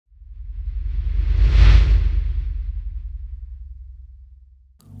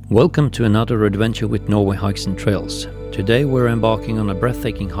Welcome to another adventure with Norway Hikes and Trails. Today we're embarking on a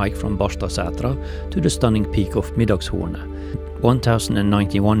breathtaking hike from Barstadvika to the stunning peak of Middagshornet,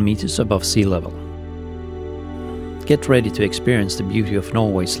 1091 meters above sea level. Get ready to experience the beauty of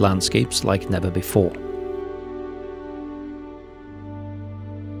Norway's landscapes like never before.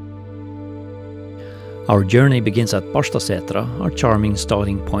 Our journey begins at Barstadvika, our charming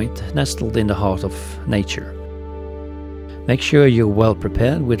starting point nestled in the heart of nature. Make sure you're well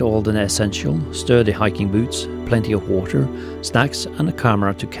prepared with all the essential, sturdy hiking boots, plenty of water, snacks and a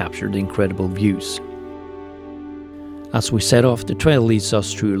camera to capture the incredible views. As we set off, the trail leads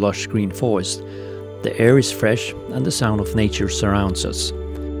us through lush green forest. The air is fresh and the sound of nature surrounds us.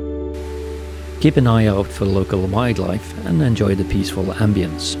 Keep an eye out for local wildlife and enjoy the peaceful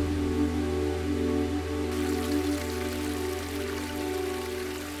ambience.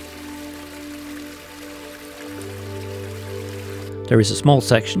 There is a small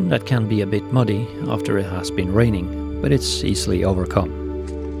section that can be a bit muddy after it has been raining, but it's easily overcome.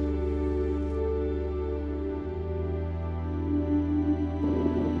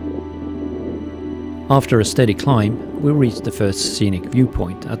 After a steady climb, we reach the first scenic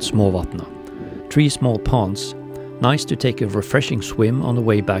viewpoint at Molladalen. 3 small ponds, nice to take a refreshing swim on the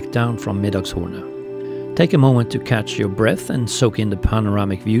way back down from Middagshornet. Take a moment to catch your breath and soak in the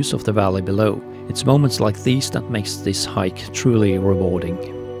panoramic views of the valley below. It's moments like these that makes this hike truly rewarding.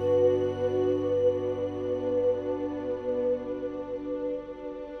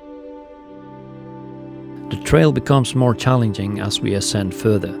 The trail becomes more challenging as we ascend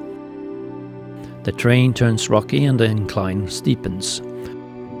further. The terrain turns rocky and the incline steepens.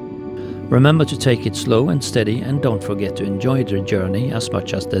 Remember to take it slow and steady, and don't forget to enjoy the journey as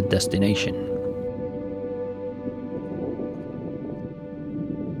much as the destination.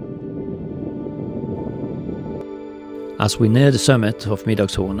 As we near the summit of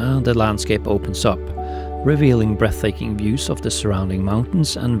Middagshornet, the landscape opens up, revealing breathtaking views of the surrounding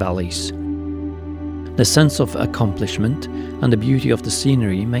mountains and valleys. The sense of accomplishment and the beauty of the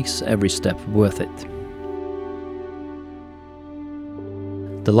scenery makes every step worth it.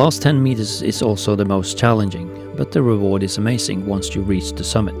 The last 10 meters is also the most challenging, but the reward is amazing once you reach the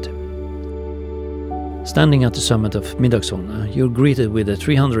summit. Standing at the summit of Middagshornet, you're greeted with a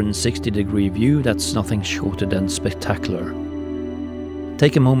 360-degree view that's nothing shorter than spectacular.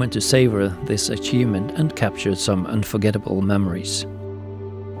 Take a moment to savor this achievement and capture some unforgettable memories.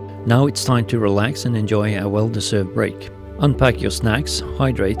 Now it's time to relax and enjoy a well-deserved break. Unpack your snacks,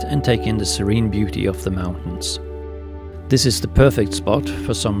 hydrate and take in the serene beauty of the mountains. This is the perfect spot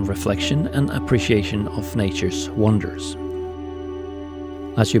for some reflection and appreciation of nature's wonders.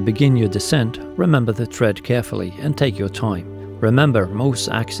 As you begin your descent, remember to tread carefully and take your time. Remember, most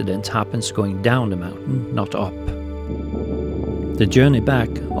accidents happen going down the mountain, not up. The journey back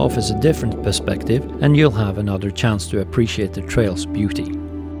offers a different perspective, and you'll have another chance to appreciate the trail's beauty.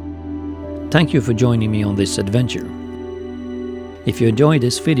 Thank you for joining me on this adventure. If you enjoyed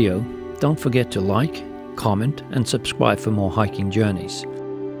this video, don't forget to like, comment and subscribe for more hiking journeys.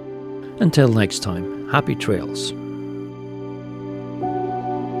 Until next time, happy trails!